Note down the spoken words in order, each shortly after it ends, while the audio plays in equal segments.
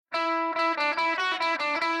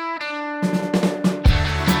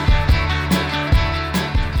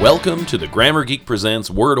Welcome to the Grammar Geek Presents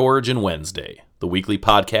Word Origin Wednesday, the weekly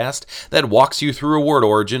podcast that walks you through a word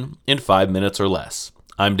origin in 5 minutes or less.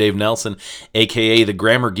 I'm Dave Nelson, aka the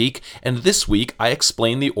Grammar Geek, and this week I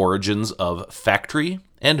explain the origins of factory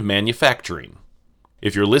and manufacturing.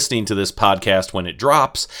 If you're listening to this podcast when it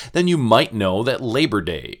drops, then you might know that Labor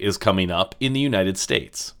Day is coming up in the United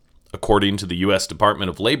States. According to the U.S. Department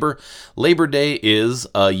of Labor, Labor Day is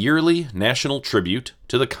a yearly national tribute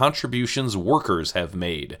to the contributions workers have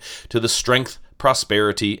made to the strength,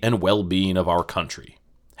 prosperity, and well-being of our country.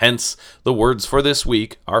 Hence, the words for this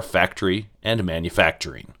week are factory and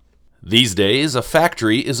manufacturing. These days, a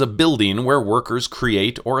factory is a building where workers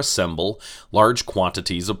create or assemble large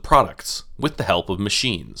quantities of products with the help of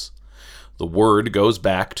machines. The word goes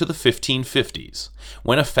back to the 1550s,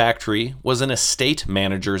 when a factory was an estate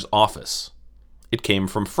manager's office. It came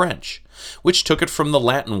from French, which took it from the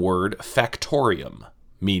Latin word factorium,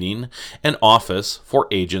 meaning an office for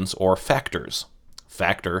agents or factors.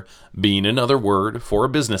 Factor being another word for a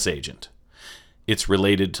business agent. It's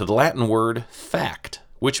related to the Latin word fact,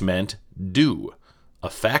 which meant do. A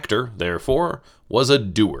factor, therefore, was a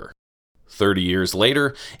doer. 30 years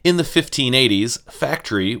later, in the 1580s,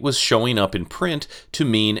 factory was showing up in print to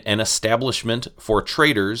mean an establishment for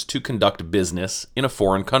traders to conduct business in a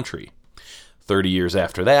foreign country. 30 years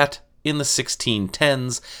after that, in the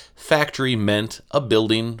 1610s, factory meant a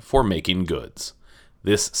building for making goods.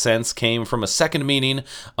 This sense came from a second meaning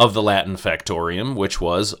of the Latin factorium, which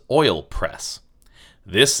was oil press.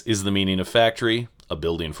 This is the meaning of factory, a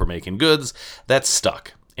building for making goods, that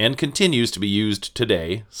stuck and continues to be used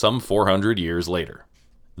today, some 400 years later.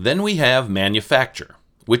 Then we have manufacture,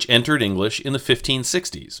 which entered English in the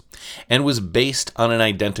 1560s, and was based on an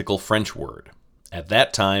identical French word. At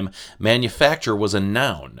that time, manufacture was a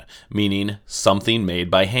noun, meaning something made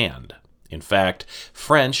by hand. In fact,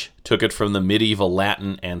 French took it from the medieval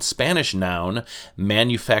Latin and Spanish noun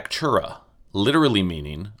manufactura, literally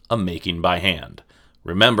meaning a making by hand.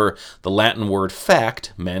 Remember, the Latin word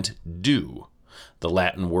fact meant do. The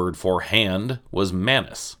Latin word for hand was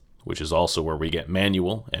manus, which is also where we get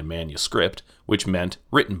manual and manuscript, which meant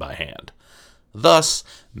written by hand. Thus,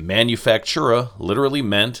 manufactura literally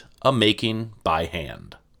meant a making by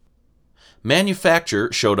hand.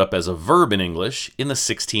 Manufacture showed up as a verb in English in the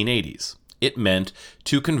 1680s. It meant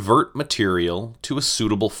to convert material to a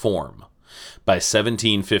suitable form. By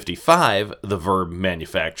 1755, the verb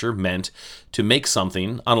manufacture meant to make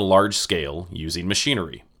something on a large scale using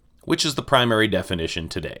machinery, which is the primary definition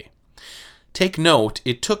today. Take note,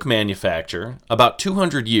 it took manufacture about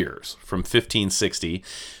 200 years, from 1560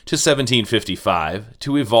 to 1755,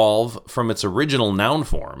 to evolve from its original noun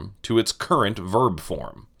form to its current verb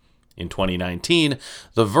form. In 2019,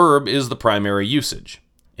 the verb is the primary usage.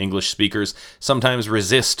 English speakers sometimes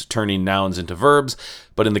resist turning nouns into verbs,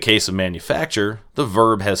 but in the case of manufacture, the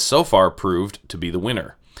verb has so far proved to be the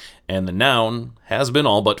winner, and the noun has been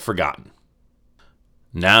all but forgotten.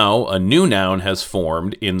 Now, a new noun has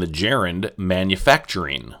formed in the gerund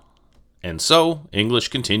manufacturing. And so, English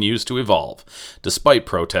continues to evolve, despite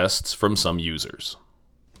protests from some users.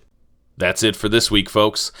 That's it for this week,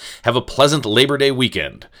 folks. Have a pleasant Labor Day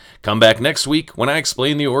weekend. Come back next week when I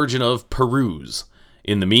explain the origin of peruse.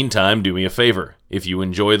 In the meantime, do me a favor. If you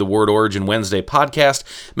enjoy the Word Origin Wednesday podcast,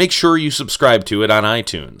 make sure you subscribe to it on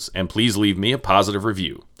iTunes, and please leave me a positive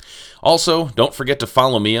review. Also, don't forget to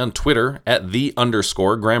follow me on Twitter at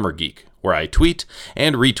 @the_GrammarGeek, where I tweet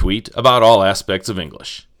and retweet about all aspects of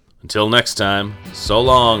English. Until next time, so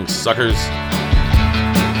long, suckers.